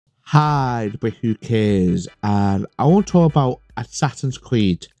Hi, but who cares? And I want to talk about Assassin's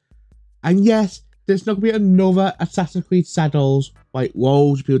Creed. And yes, there's not going to be another Assassin's Creed Shadows like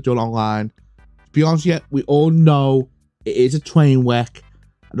loads of people doing online. To be honest, yet we all know it is a train wreck,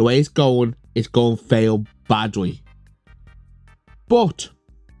 and the way it's going to fail badly. But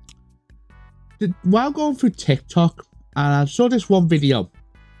while going through TikTok, and I saw this one video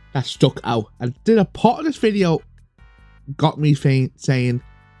that stuck out, and did a part of this video got me saying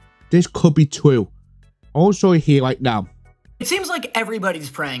this could be true. I want to show you here right now. It seems like everybody's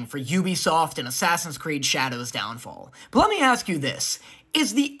praying for Ubisoft and Assassin's Creed Shadows' downfall. But let me ask you this.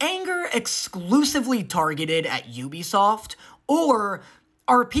 Is the anger exclusively targeted at Ubisoft, or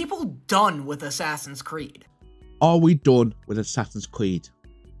are people done with Assassin's Creed? Are we done with Assassin's Creed?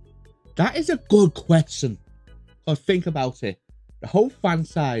 That is a good question. So think about it. The whole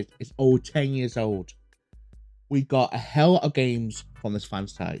franchise is over 10 years old. We got a hell of games from this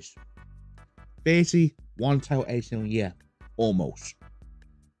franchise. Basically, one title every single year. Almost.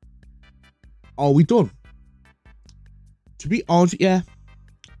 Are we done? To be honest, yeah.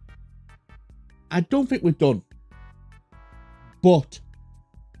 I don't think we're done. But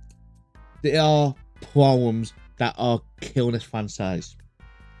there are problems that are killing this franchise.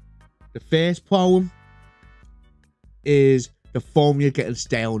 The first problem is the formula getting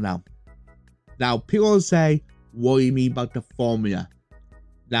stale now. Now, people will say, what do you mean about the formula?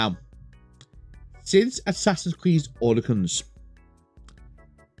 Now, since Assassin's Creed Origins,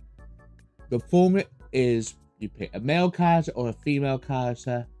 the formula is you pick a male character or a female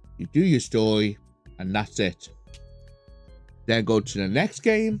character, you do your story, and that's it. Then go to the next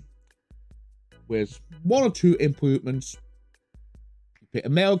game with one or two improvements. You pick a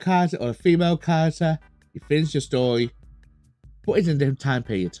male character or a female character, you finish your story, but it's in a different time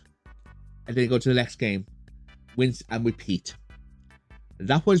period. And then you go to the next game, rinse and repeat. And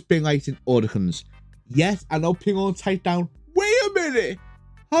that's what it's been like in Origins. Yes, I know people will type down, wait a minute,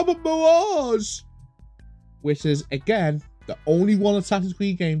 how about Mirage? Which is, again, the only one Assassin's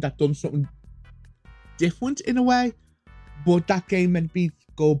Creed game that done something different in a way. But that game meant to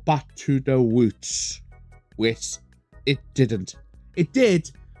go back to the roots. Which it didn't. It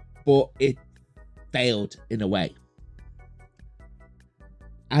did, but it failed in a way.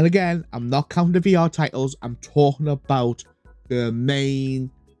 And again, I'm not counting the VR titles. I'm talking about the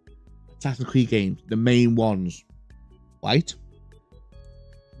main Assassin's Creed games. The main ones. Right?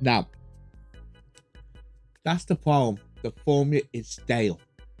 Now, that's the problem. The formula is stale.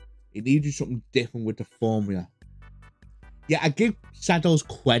 It needs to do something different with the formula. Yeah, I give Shadows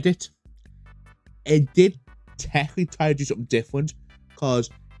credit. It did technically try to do something different.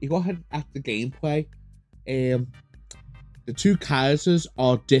 Because you go ahead at the gameplay. The two characters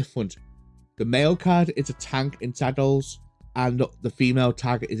are different. The male character is a tank in Shadows. And the female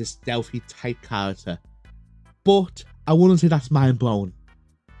target is a stealthy type character. But I wouldn't say that's mind-blowing.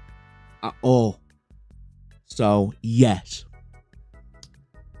 At all. So, yes.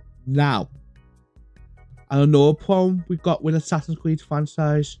 Now, another problem we got with Assassin's Creed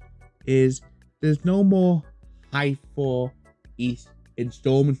franchise is there's no more hype for each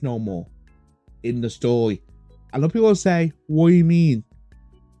installment no more in the story. I know people will say, what do you mean?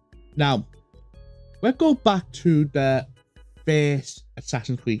 Now, let's go back to the first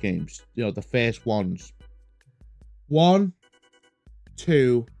Assassin's Creed games. You know, the first ones. 1,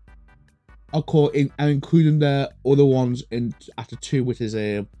 2, and including the other ones in after 2, which is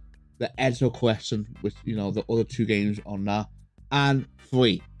the Ezio collection, with you know the other 2 games on that, and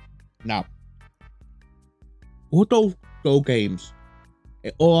 3. Now, all those games,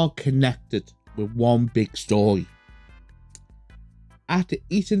 it all connected with one big story. After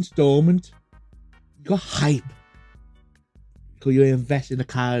each installment, you got hype. Because you invest in the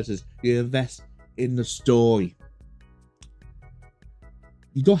characters, you invest in the story.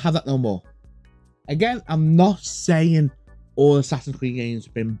 You don't have that no more. Again, I'm not saying all Assassin's Creed games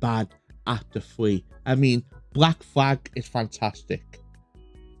have been bad after 3. I mean, Black Flag is fantastic.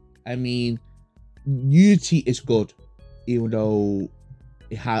 I mean, Unity is good, even though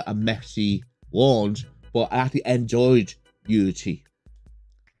it had a messy launch, but I actually enjoyed Unity.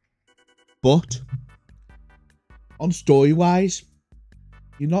 But on story-wise,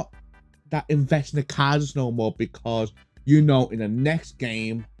 you're not that invested in the characters no more, because you know in the next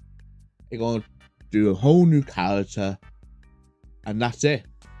game, you're going to do a whole new character, and that's it.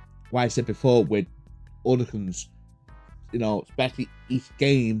 Like I said before with Origins, you know, especially each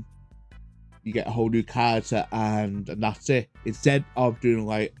game, you get a whole new character, and that's it. Instead of doing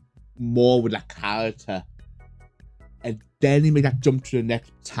like more with that character, and then you make that jump to the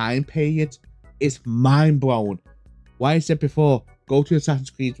next time period, it's mind-blowing. Like I said before, go to Assassin's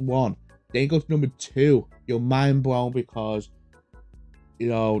Creed 1, then go to number 2, you're mind blown because, you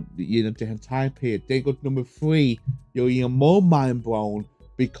know, you're in a different time period. Then go to number 3, you're even more mind blown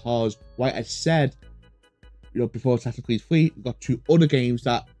because, like I said, you know, before Assassin's Creed 3, you got 2 other games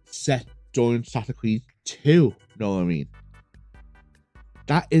that set during Assassin's Creed 2, you know what I mean?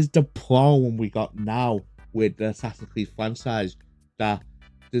 That is the problem we got now with the Assassin's Creed franchise, that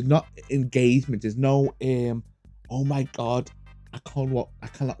there's not engagement, there's no, oh my god, I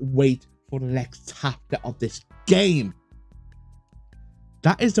cannot wait for the next chapter of this game.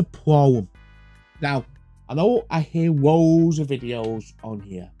 That is the problem. Now, I know I hear loads of videos on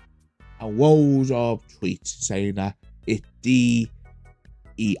here and loads of tweets saying that it's DEI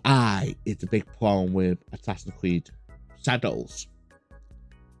is the big problem with Assassin's Creed Shadows.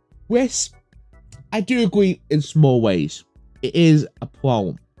 Which I do agree in small ways. It is a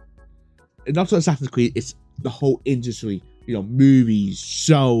problem. And not just Assassin's Creed, it's the whole industry. You know, movies,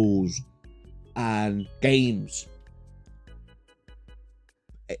 shows, and games.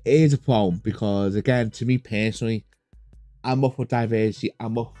 It is a problem because, again, to me personally, I'm up for diversity,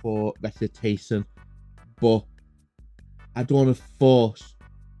 I'm up for representation, but I don't want to force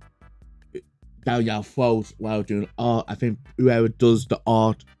down your throats while doing art. I think whoever does the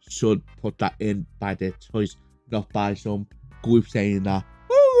art should put that in by their choice, not by some group saying that.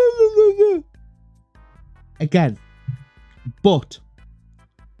 Again, but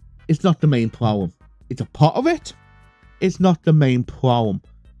it's not the main problem. It's a part of it. It's not the main problem.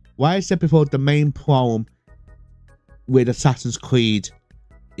 Why I said before, the main problem with Assassin's Creed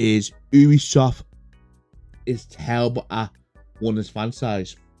is Ubisoft is terrible at running this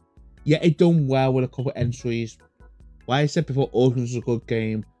franchise. Yeah, it done well with a couple of entries. Like I said before, Origins is a good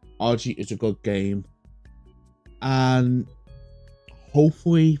game. RG is a good game. And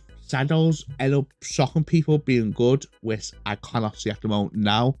hopefully Shadows end up shocking people being good, which I cannot see at the moment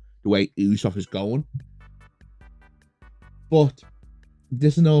now, the way Ubisoft is going. But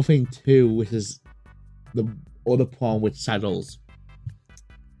there's another thing too, which is the other problem with Shadows.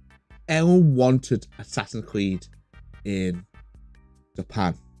 Everyone wanted Assassin's Creed in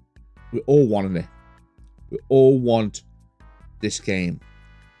Japan. We all wanted it. We all want this game.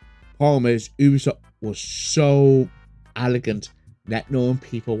 Problem is, Ubisoft was so arrogant, not knowing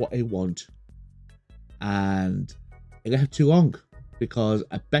people what they want. And it left too long because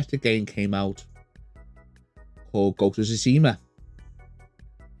a better game came out called Ghost of Tsushima.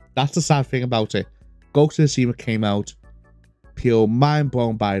 That's the sad thing about it. Ghost of Tsushima came out, people mind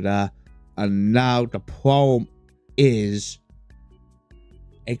blown by that, and now the problem is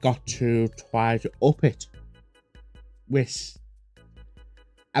it got to try to up it, which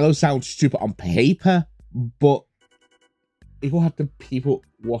I know sounds stupid on paper, but if you have the people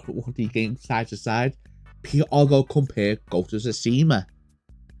what the game side to side, people all go compare Ghost of Tsushima.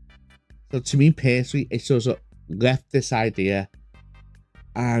 So to me personally, it's just left this idea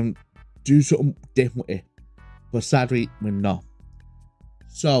and do something different with it. But sadly, we're not.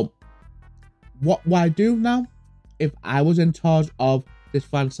 So, what would I do now? If I was in charge of this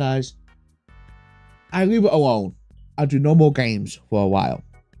franchise, I leave it alone. I'll do no more games for a while.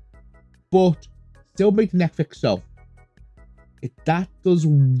 But still make the Netflix show. If that does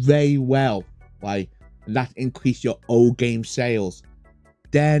very well, right, and that increase your old game sales,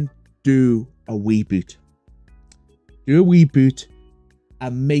 then do a reboot. Do a reboot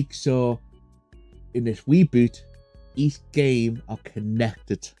and make sure in this reboot, each game are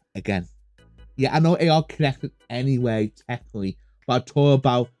connected again. Yeah, I know they are connected anyway, technically, but I talk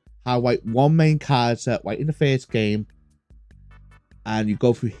about how, like, one main character, like in the first game, and you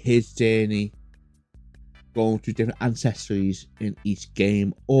go through his journey, going through different ancestries in each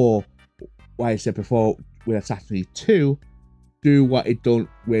game, or, like I said before, with Assassin's Creed 2, do what it done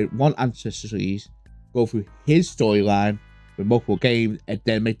with one ancestries, go through his storyline with multiple games, and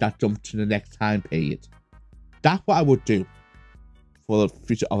then make that jump to the next time period. That's what I would do for the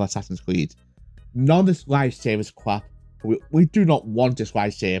future of Assassin's Creed. None of this live service crap. We do not want this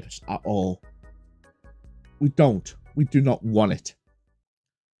live service at all. We don't. We do not want it.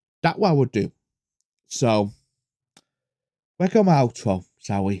 That's what I would do. So, let's go my outro,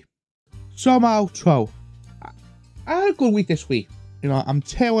 shall we? So my outro. I had a good week this week. You know, I'm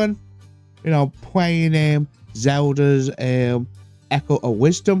chilling. You know, playing Zelda's Echo of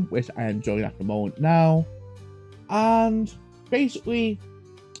Wisdom, which I enjoy at the moment now. And basically,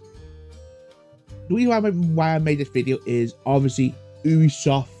 the reason why I made this video is obviously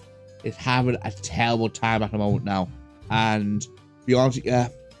Ubisoft is having a terrible time at the moment now. And to be honest with you,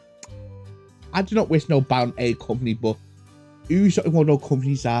 I do not wish no bad on a company, but Ubisoft is one of those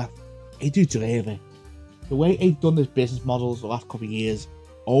companies that they do deliver. the way they've done this business models the last couple of years,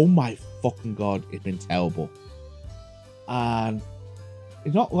 oh my fucking god, it's been terrible. And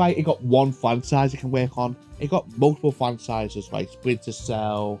it's not like it got one franchise it can work on. It got multiple franchises like Splinter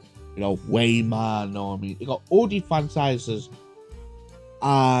Cell, you know, Rayman, you know what I mean? It got all these franchises,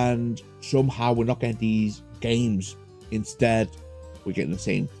 and somehow we're not getting these games. Instead, we're getting the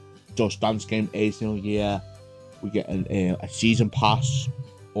same Just Dance game every single year. We get a season pass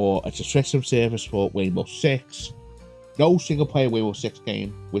or a subscription service for Rainbow Six. No single player Rainbow Six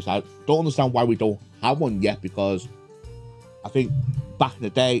game, which I don't understand why we don't have one yet, because I think back in the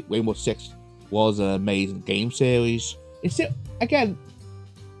day, Rainbow Six was an amazing game series. It's again,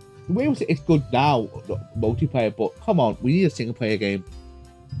 Rainbow Six is good now, multiplayer, but come on, we need a single player game.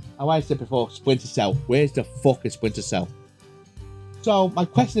 And like I said before, Splinter Cell. Where's the fuck is Splinter Cell? So my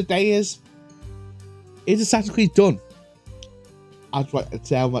question today is Assassin's Creed done? I'll try to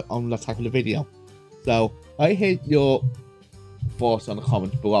say on the type of the video. So I hear your thoughts on the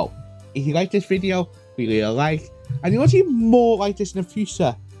comments below. If you like this video, leave a like. And you want to see more like this in the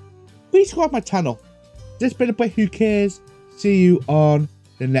future, please subscribe to my channel. This has been a Who Cares. See you on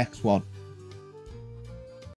the next one.